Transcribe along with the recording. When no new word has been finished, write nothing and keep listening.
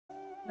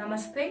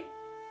Namaste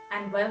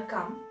and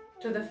welcome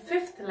to the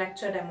 5th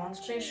lecture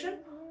demonstration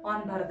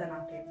on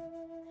Bharatanatyam.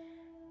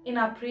 In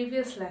our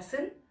previous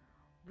lesson,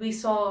 we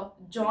saw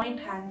joint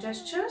hand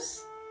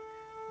gestures.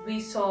 We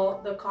saw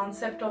the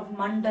concept of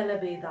Mandala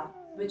Veda,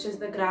 which is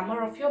the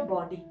grammar of your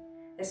body,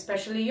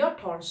 especially your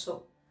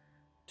torso.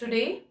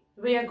 Today,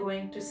 we are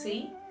going to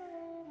see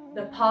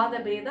the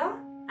Pada Veda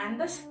and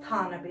the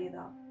Sthana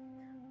Veda.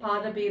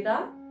 Pada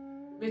Veda,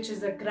 which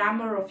is the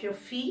grammar of your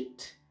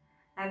feet,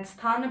 and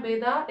Sthana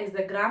Veda is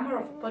the grammar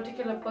of a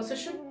particular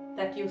position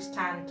that you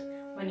stand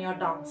when you're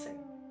dancing.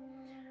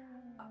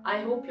 I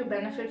hope you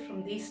benefit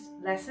from these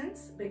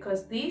lessons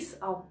because these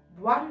are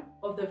one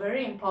of the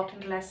very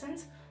important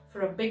lessons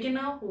for a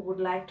beginner who would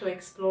like to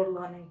explore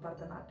learning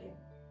Bharatanatyam.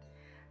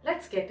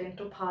 Let's get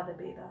into Pada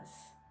Vedas.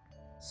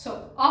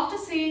 So, after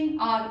seeing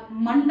our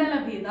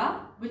Mandala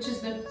Veda, which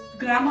is the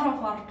grammar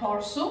of our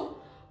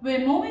torso,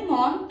 we're moving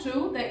on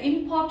to the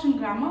important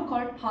grammar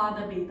called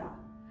Pada Veda.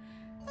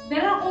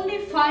 There are only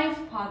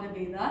 5 Pada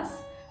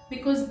Vedas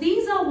because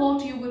these are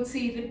what you will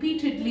see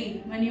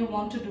repeatedly when you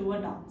want to do a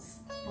dance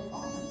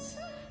performance.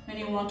 When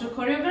you want to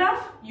choreograph,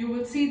 you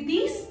will see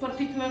these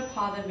particular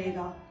Pada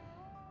Veda.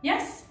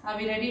 Yes, are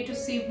we ready to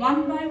see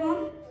one by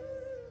one?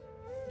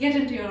 Get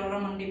into your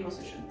Aramandi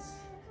positions.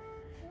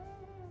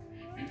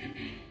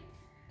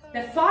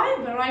 There are 5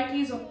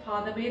 varieties of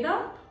Pada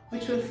Veda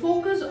which will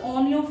focus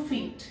on your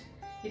feet.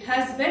 It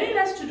has very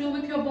less to do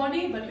with your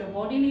body, but your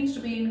body needs to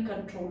be in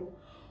control.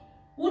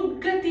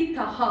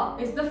 Udgatitaha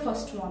is the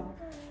first one.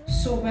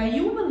 So where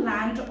you will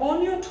land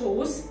on your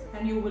toes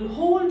and you will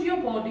hold your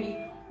body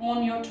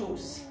on your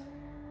toes.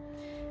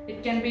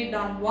 It can be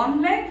done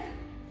one leg,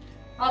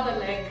 other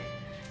leg,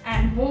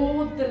 and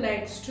both the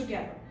legs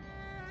together.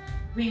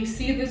 We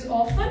see this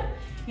often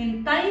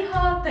in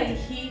Taiha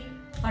Taihi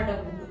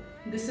Adagudu.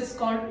 This is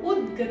called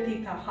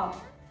Udgatitaha.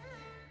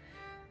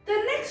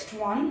 The next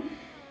one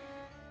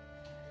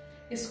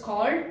is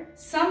called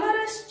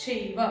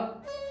Samaraschaiva,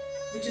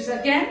 which is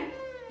again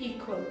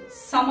equal.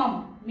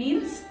 Samam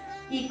means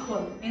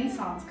equal in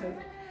Sanskrit.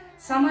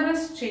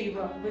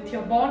 Samaraschaiva, with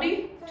your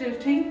body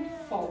tilting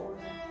forward.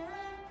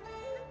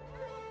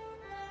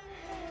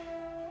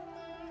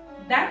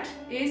 That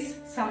is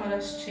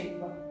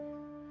Samaraschaiva.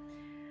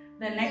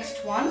 The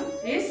next one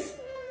is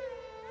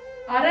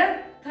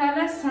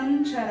Arathala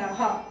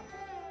Sancharaha.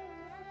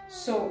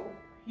 So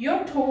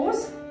your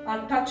toes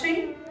are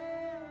touching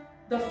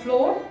the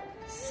floor,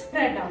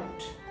 spread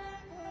out.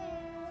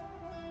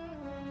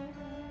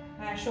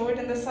 I show it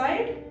in the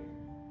side.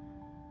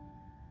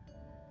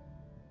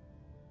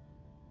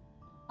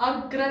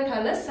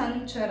 Agrathala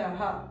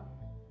Sancharaha.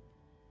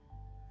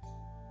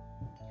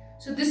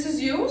 So this is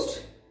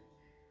used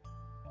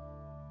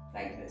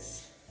like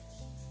this.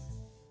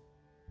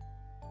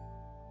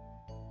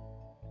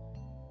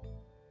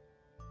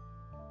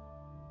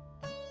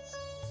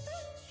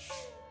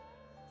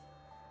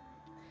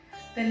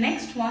 The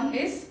next one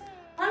is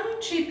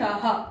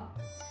Anchitaha.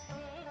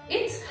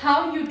 It's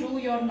how you do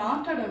your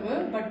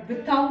Natadavar but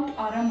without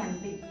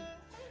Aramandi.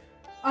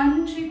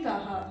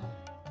 Anchitaha.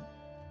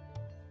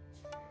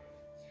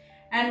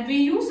 And we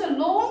use a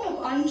lot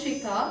of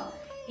Anchita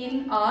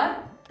in our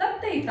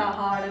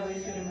Tattaitaha Adavar,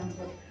 if you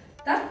remember.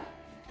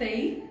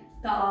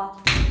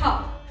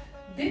 Tattaitaha.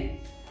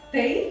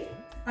 Dittei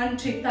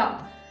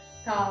Anchita.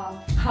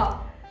 Taha.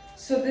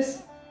 So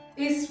this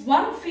is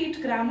 1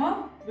 feet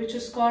grammar which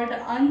is called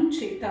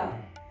Anchita.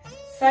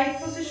 Side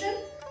position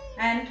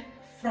and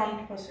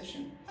front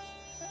position.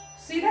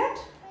 See that?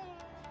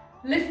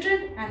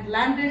 Lifted and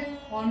landed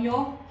on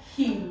your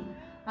heel.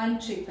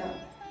 Anchita.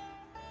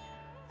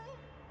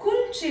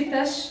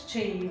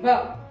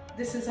 Kunchitaschaiva.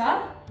 This is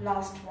our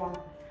last one.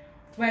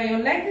 Where your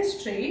leg is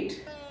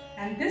straight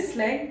and this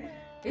leg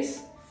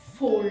is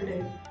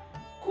folded.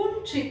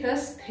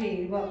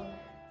 Kunchitastheva.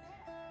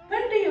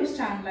 When do you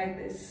stand like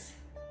this?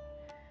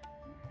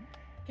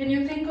 Can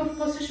you think of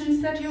positions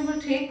that you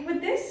will take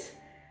with this?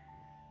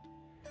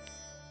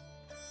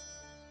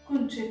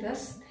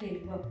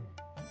 Kunchitastheva.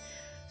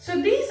 So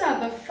these are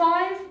the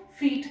 5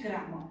 feet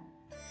grammar.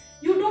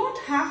 You don't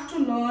have to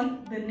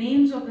learn the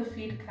names of the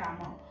feet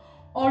grammar,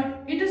 or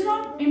it is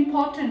not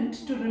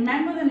important to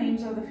remember the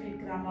names of the feet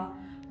grammar,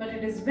 but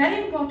it is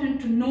very important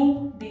to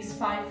know these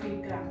 5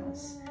 feet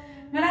grammars.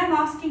 When I am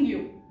asking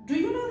you, do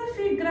you know the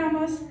feet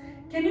grammars?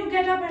 Can you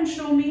get up and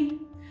show me?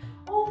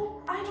 Oh,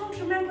 I don't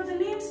remember the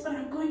names, but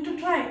I'm going to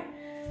try.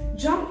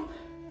 Jump,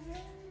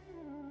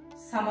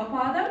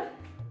 Samapadam,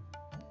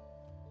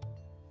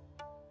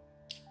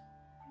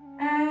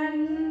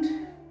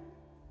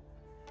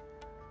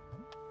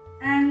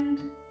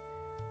 and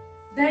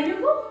there you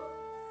go.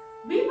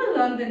 We will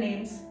learn the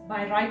names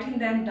by writing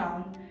them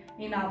down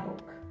in our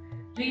book.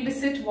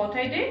 Revisit what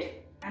I did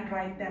and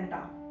write them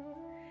down.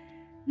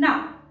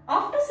 Now,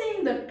 after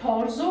seeing the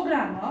torso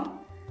grammar,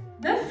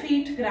 the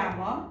feet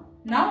grammar,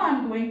 now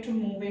I'm going to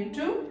move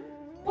into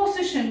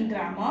position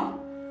grammar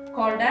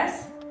called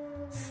as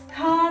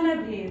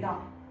Sthana Veda.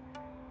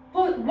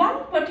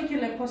 One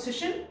particular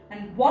position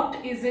and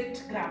what is the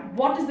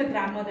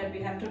grammar that we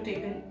have to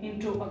take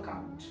into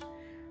account.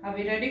 Are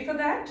we ready for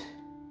that?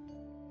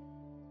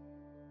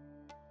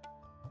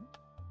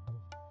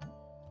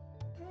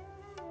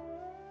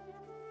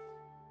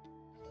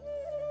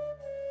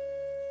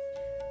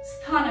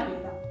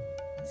 Sthanaveda.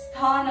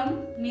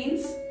 Sthanam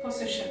means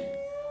position.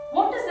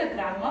 What is the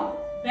grammar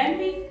when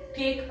we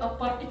take a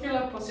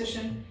particular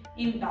position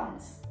in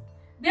dance?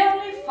 There are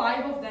only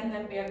 5 of them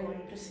that we are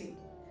going to see.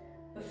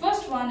 The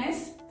first one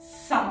is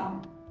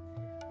samam.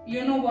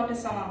 You know what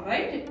is samam,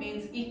 right? It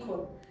means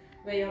equal.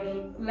 Where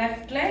your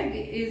left leg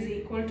is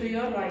equal to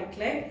your right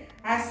leg,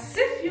 as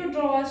if you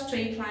draw a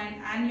straight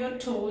line and your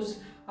toes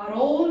are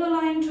all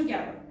aligned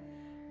together,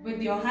 with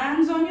your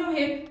hands on your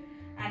hip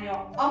and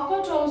your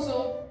upper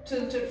torso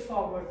tilted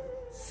forward.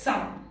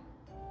 Samam.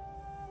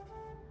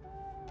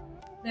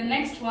 The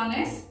next one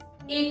is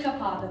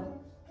ekapadam.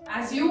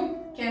 As you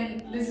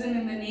can listen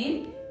in the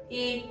name,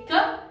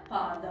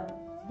 ekapadam.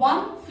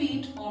 1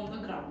 foot on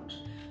the ground.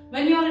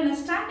 When you are in a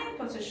standing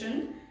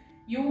position,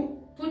 you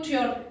put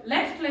your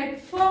left leg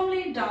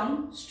firmly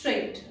down,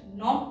 straight,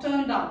 not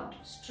turned out,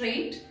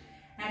 straight,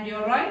 and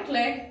your right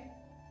leg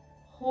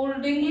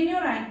holding in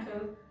your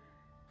ankle,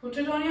 put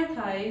it on your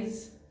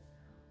thighs,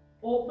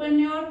 open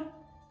your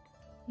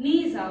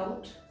knees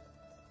out,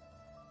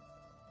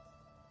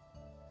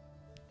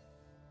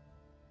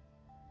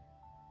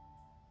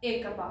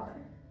 ekapadam.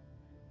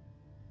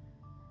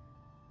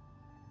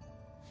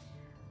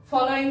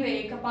 Following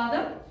the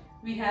ekapadam,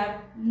 we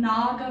have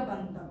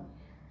nagabandham.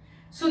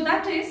 So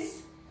that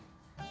is,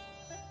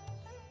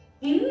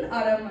 in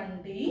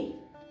Aramandi,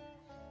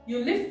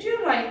 you lift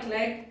your right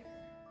leg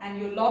and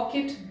you lock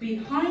it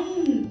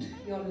behind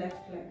your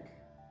left leg.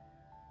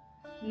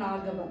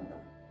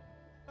 Nagabandham.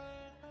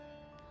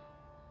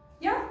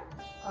 Yeah,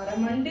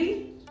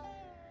 Aramandi,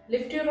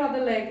 lift your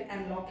other leg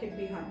and lock it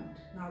behind.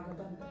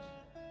 Nagabandham.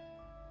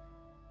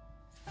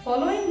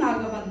 Following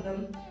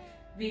Nagabandham,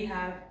 we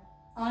have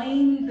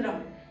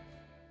Aindram.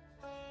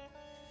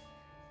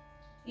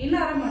 In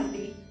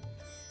Aramandi,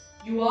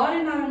 you are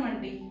in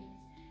Aramandi,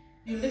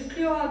 you lift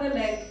your other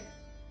leg,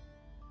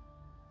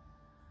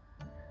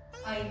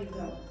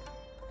 Aindram.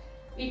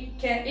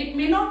 It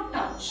may not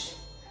touch,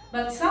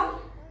 but some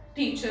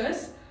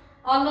teachers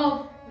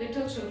allow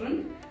little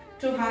children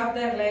to have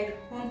their leg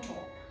on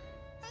top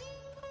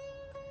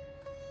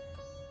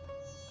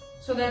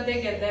so that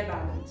they get their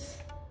balance.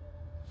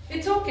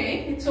 It's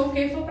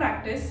okay for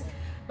practice,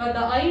 but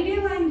the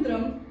ideal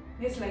Aindram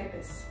is like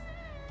this.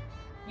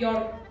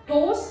 Your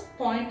toes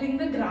pointing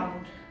the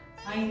ground,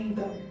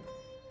 Aindram.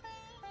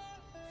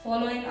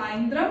 Following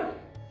Aindram,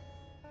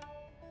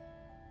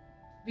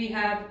 we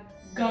have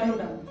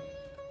Garudam.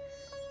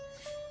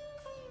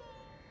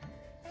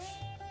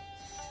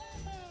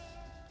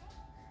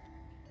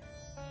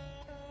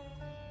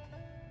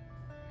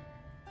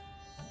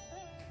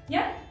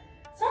 Yeah,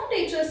 some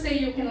teachers say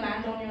you can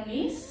land on your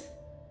knees,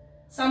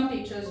 some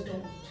teachers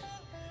don't.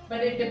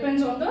 But it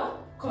depends on the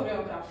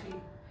choreography.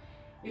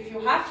 If you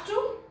have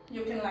to,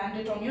 you can land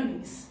it on your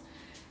knees.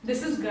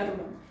 This is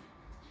Garudam.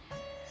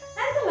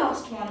 And the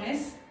last one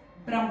is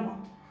Brahma.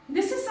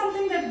 This is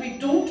something that we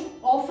don't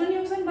often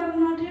use in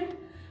Bharatanatyam,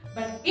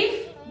 but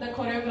if the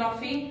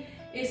choreography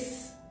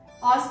is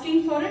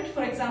asking for it,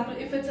 for example,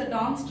 if it's a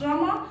dance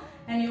drama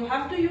and you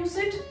have to use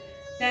it,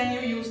 then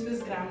you use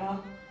this grammar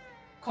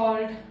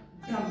called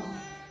Brahma.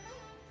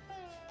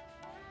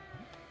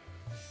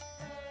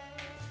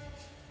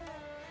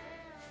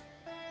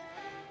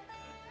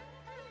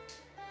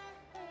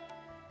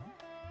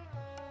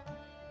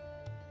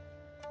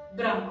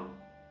 Brahma.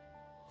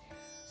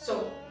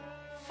 So,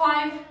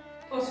 5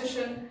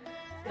 position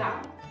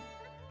grammar.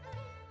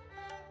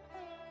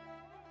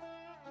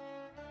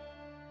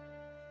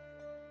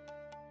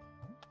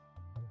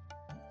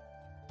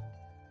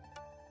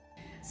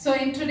 So,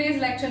 in today's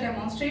lecture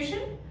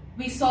demonstration,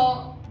 we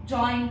saw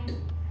joint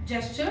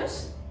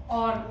gestures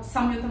or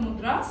Samyuta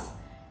Mudras,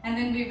 and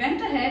then we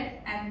went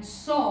ahead and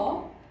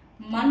saw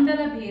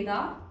Mandala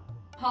Bheda,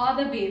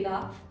 Pada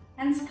Bheda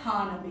and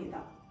Sthana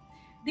Bheda.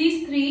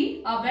 These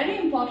 3 are very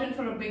important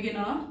for a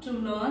beginner to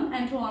learn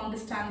and to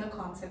understand the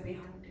concept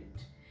behind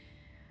it.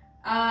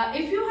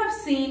 If you have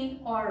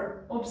seen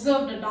or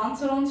observed a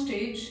dancer on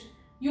stage,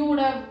 you would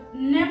have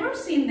never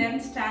seen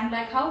them stand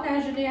like how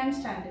casually I am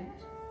standing.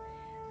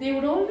 They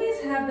would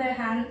always have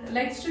their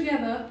legs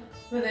together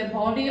with their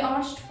body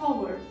arched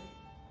forward,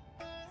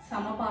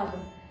 Samapada,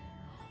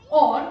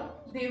 or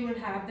they would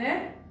have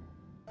their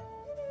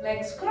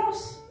legs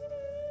crossed,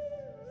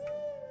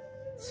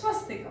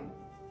 Swastikam.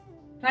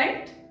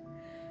 Right?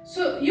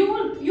 So you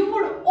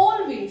would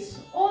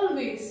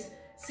always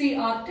see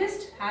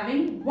artists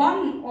having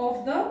one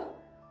of the,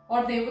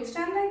 or they would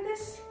stand like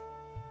this.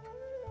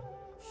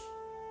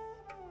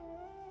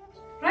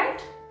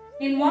 Right?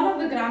 In one of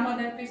the grammar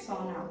that we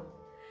saw now.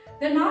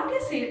 The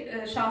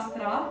Natya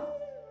Shastra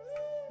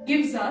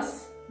gives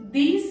us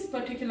these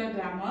particular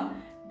grammar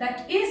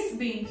that is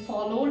being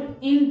followed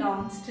in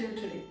dance till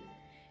today.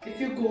 If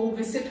you go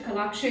visit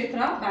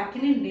Kalakshetra back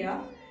in India,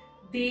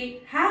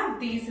 they have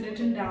these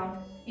written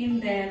down in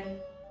their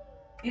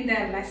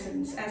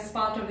lessons as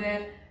part of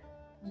their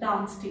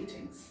dance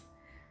teachings.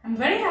 I'm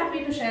very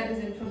happy to share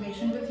this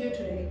information with you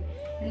today.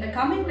 In the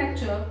coming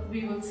lecture,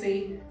 we will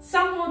see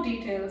some more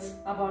details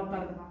about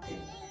Bharatanatyam.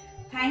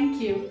 Thank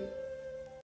you.